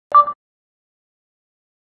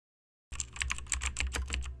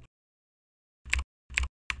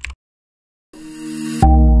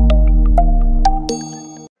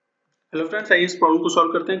Hello friends, आइए इस problem को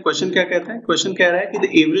सॉल्व करते हैं। क्वेश्चन क्या कहता है? क्वेश्चन कह रहा है कि the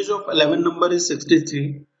average of 11 number is 63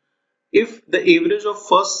 if the average of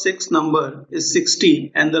first 6 number is 60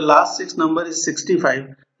 and the last 6 number is 65,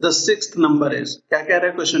 the sixth number is। क्या कह रहा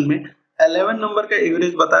है क्वेश्चन में? 11 नंबर का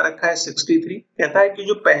एवरेज बता रखा है 63। कहता है कि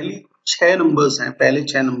जो पहले 6 नंबर्स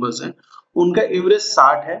हैं उनका एवरेज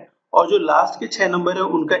 60 है और जो लास्ट के 6 नंबर है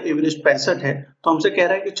उनका एवरेज 65 है। तो हमसे कह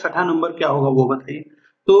रहा है कि छठा नंबर क्या होगा वो बताइए।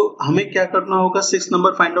 तो हमें क्या करना होगा? 6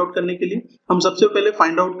 नंबर फाइंड आउट करने के लिए हम सबसे पहले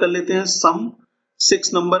फाइंड आउट कर लेते हैं सम 6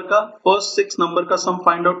 नंबर का, फर्स्ट 6 नंबर का सम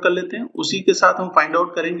फाइंड आउट कर लेते हैं। उसी के साथ हम फाइंड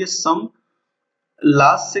आउट करेंगे सम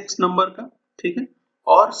लास्ट 6 नंबर का, ठीक है,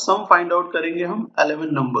 और सम फाइंड आउट करेंगे हम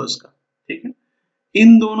 11 नंबर्स का, ठीक है।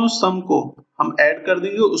 इन दोनों सम को हम ऐड कर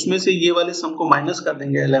देंगे, उसमें से ये वाले सम को माइनस कर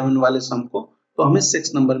देंगे 11 वाले सम को, तो हमें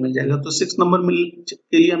 6 नंबर मिल जाएगा। तो 6 नंबर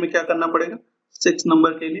के लिए हमें क्या करना पड़ेगा? 6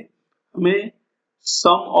 नंबर के लिए हमें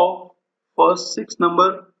सम of first 6 number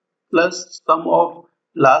plus some of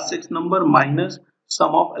last 6 number minus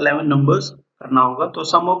sum of 11 numbers करना होगा। तो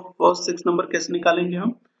सम ऑफ फर्स्ट 6 नंबर कैसे निकालेंगे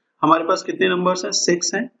हम? हमारे पास कितने नंबर्स हैं?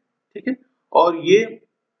 6 हैं, ठीक है, और ये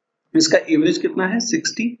इसका एवरेज कितना है?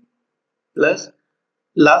 60 प्लस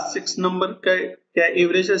लास्ट 6 नंबर का क्या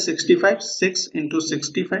एवरेज है? 65, 6 इंटू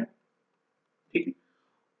 65, ठीक है।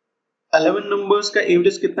 11 नंबर्स का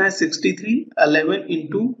एवरेज कितना है? 63, 11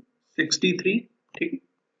 इंटू 63, ठीक है।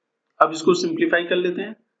 अब इसको सिंप्लीफाई कर लेते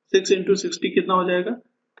हैं। 6 इंटू 60 कितना हो जाएगा?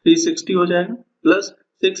 360 हो जाएगा, प्लस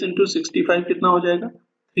 6 इंटू 65 कितना हो जाएगा?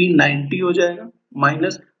 390 हो जाएगा,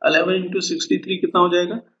 माइनस 11 इंटू 63 कितना हो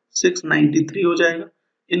जाएगा? 693 हो जाएगा।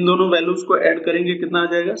 इन दोनों वैल्यूज को ऐड करेंगे, कितना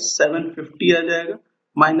आ जाएगा? 750 आ जाएगा,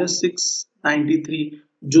 माइनस 693।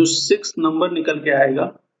 जो 6 नंबर निकल के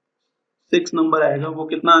आएगा, 6 नंबर आएगा, वो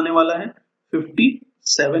कितना आने वाला है?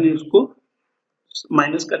 57। इसको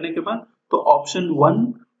माइनस करने के बाद तो ऑप्शन 1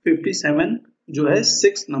 57 जो है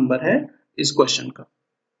 6 नंबर है इस क्वेश्चन का।